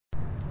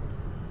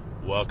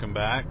Welcome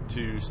back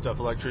to Stuff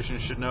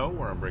Electricians Should Know,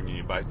 where I'm bringing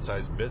you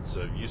bite-sized bits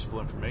of useful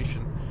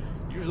information,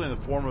 usually in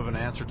the form of an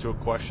answer to a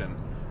question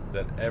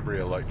that every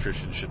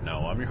electrician should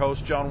know. I'm your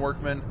host, John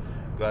Workman.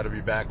 Glad to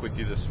be back with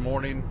you this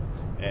morning,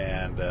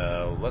 and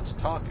let's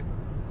talk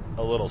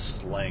a little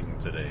slang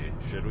today,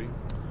 should we?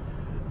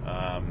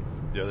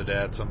 The other day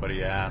I had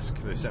somebody ask,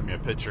 they sent me a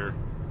picture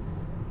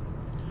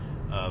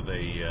of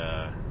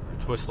a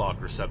twist lock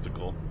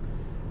receptacle,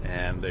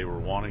 and they were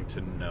wanting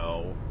to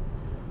know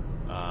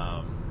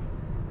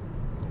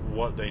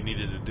what they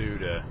needed to do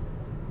to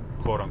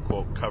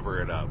quote-unquote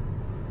cover it up.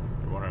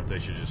 I wonder if they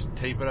should just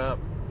tape it up,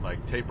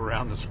 like tape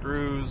around the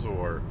screws,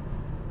 or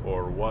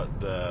what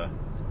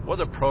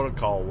the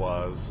protocol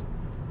was,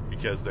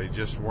 because they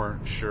just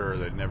weren't sure.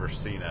 They'd never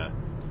seen a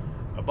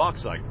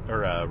box like,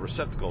 or a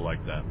receptacle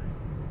like that.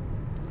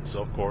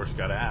 So of course,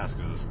 got to ask,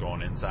 is this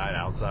going inside,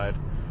 outside?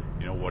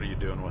 You know, what are you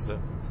doing with it?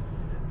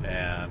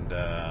 And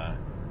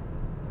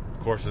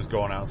of course, it's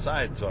going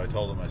outside. So I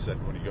told them, I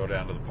said, when you go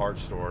down to the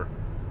parts store,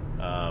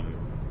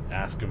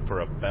 ask them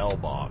for a bell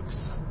box.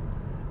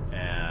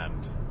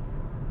 And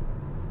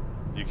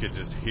you could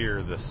just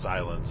hear the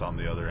silence on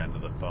the other end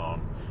of the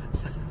phone.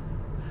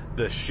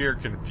 The sheer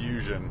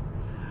confusion.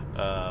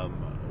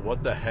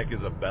 What the heck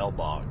is a bell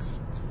box?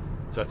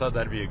 So I thought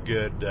that'd be a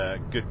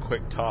good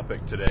quick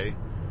topic today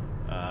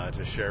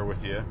to share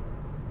with you.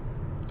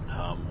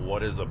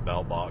 What is a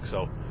bell box?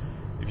 So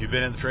if you've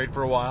been in the trade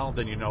for a while,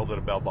 then you know that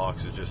a bell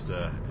box is just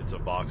it's a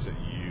box that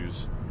you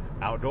use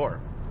outdoor.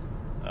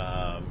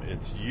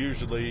 It's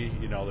usually,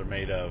 they're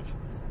made of,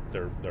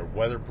 they're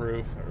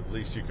weatherproof, or at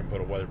least you can put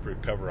a weatherproof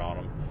cover on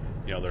them.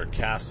 They're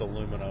cast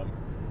aluminum.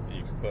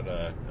 You can put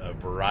a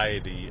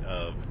variety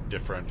of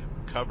different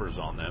covers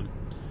on them.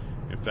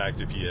 In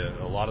fact,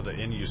 a lot of the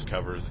in-use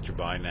covers that you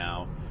buy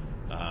now,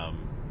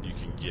 you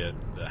can get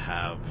that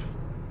have,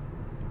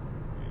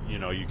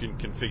 you can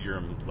configure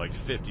them like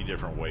 50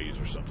 different ways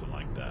or something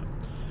like that.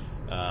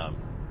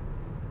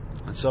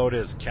 And so it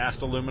is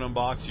cast aluminum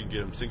box. You can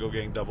get them single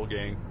gang, double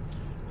gang.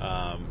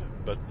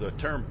 But the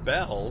term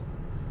bell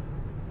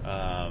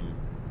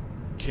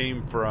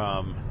came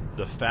from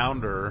the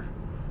founder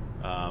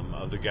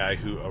of the guy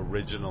who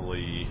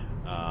originally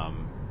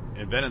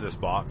invented this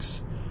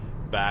box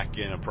back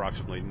in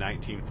approximately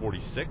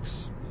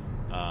 1946,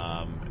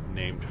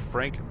 named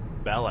Frank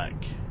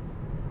Belek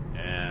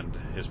and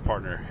his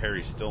partner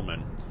Harry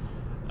Stillman.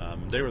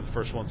 They were the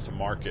first ones to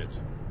market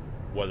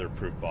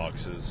weatherproof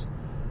boxes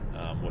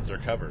with their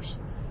covers.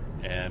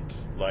 And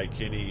like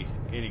any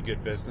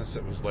good business,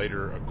 it was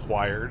later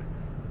acquired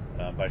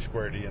by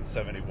Square D in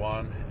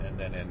 71, and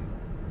then in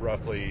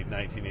roughly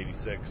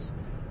 1986,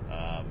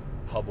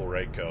 Hubbell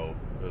Rayco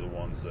are the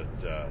ones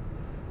that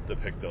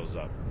picked those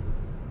up.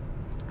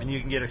 And you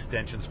can get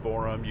extensions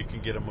for them. You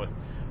can get them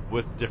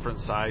with different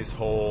size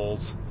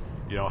holes,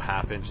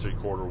 ½ inch,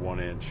 3/4, 1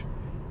 inch,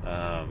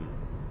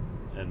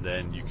 and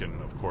then you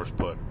can of course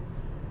put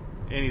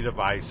any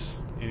device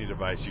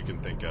you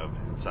can think of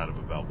inside of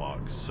a bell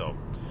box. So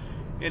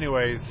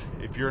anyways,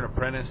 if you're an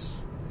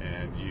apprentice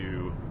and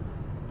you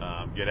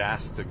get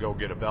asked to go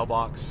get a bell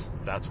box,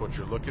 that's what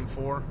you're looking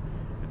for.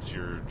 It's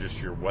just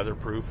your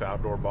weatherproof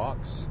outdoor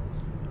box.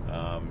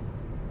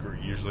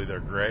 Usually they're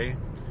gray.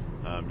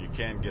 You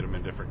can get them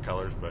in different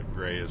colors, but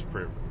gray is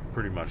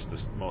pretty much the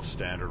most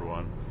standard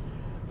one.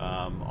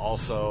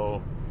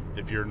 Also,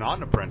 if you're not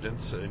an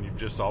apprentice and you've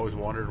just always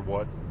wondered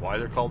why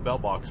they're called bell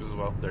boxes,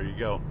 well, there you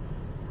go.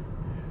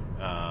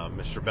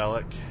 Mr.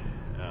 Belek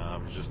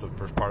was just the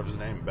first part of his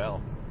name,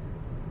 Bell.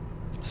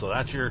 So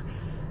that's your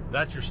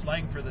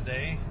slang for the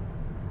day.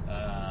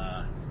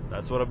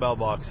 That's what a bell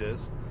box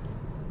is.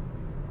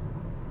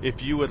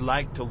 If you would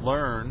like to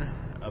learn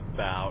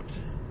about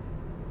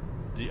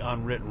the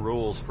unwritten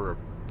rules for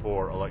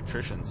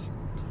electricians,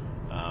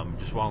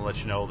 just want to let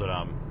you know that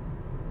I'm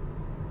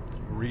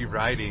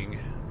rewriting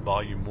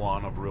Volume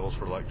 1 of Rules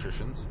for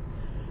Electricians,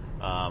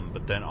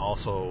 but then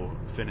also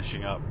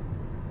finishing up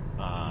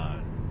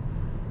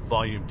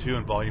Volume 2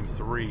 and Volume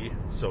 3.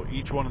 So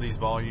each one of these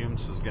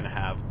volumes is going to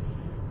have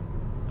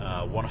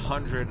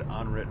 100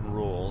 unwritten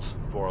rules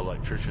for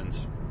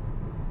electricians.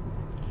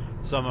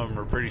 Some of them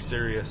are pretty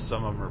serious,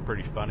 some of them are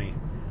pretty funny.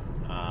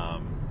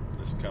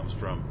 This comes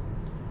from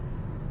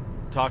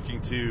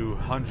talking to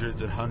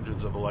hundreds and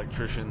hundreds of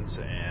electricians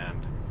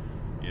and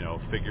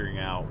figuring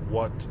out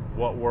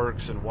what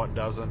works and what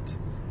doesn't,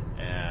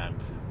 and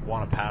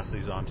want to pass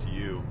these on to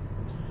you.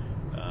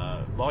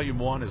 Volume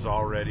 1 is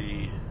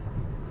already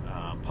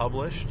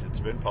published. It's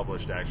been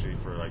published actually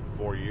for like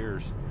 4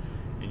 years,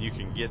 and you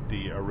can get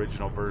the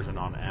original version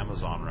on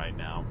Amazon right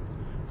now.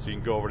 So you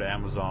can go over to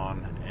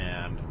Amazon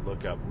and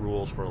look up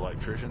Rules for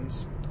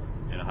Electricians,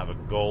 and it'll have a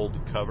gold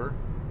cover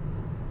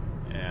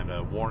and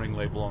a warning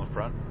label on the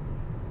front.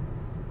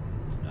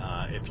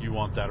 If you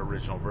want that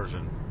original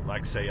version,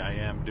 like say I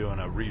am doing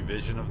a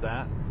revision of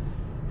that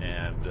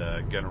and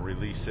going to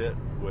release it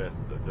with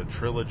the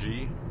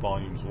trilogy,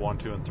 volumes 1,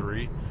 2, and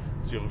 3.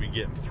 So you'll be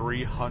getting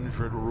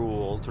 300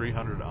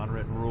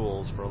 unwritten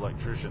rules for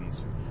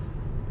electricians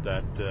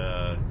that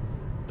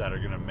that are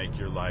going to make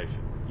your life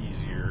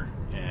easier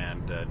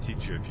and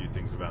teach you a few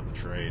things about the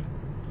trade.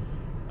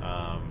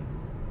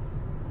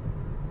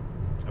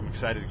 I'm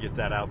excited to get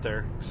that out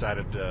there,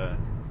 excited to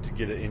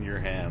get it in your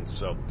hands.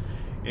 So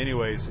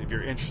anyways, if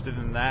you're interested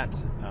in that,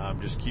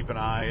 just keep an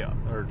eye,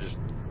 or just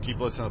keep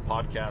listening to the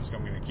podcast.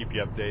 I'm going to keep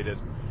you updated,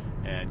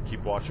 and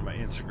keep watching my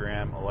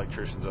Instagram,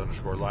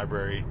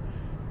 electricians_library,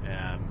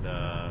 and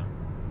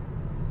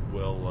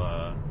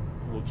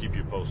we'll keep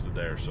you posted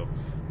there. So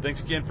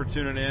thanks again for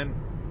tuning in.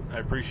 I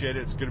appreciate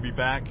it. It's good to be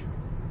back.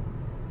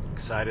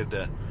 Excited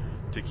to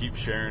keep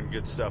sharing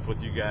good stuff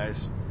with you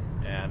guys,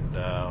 and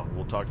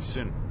we'll talk to you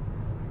soon.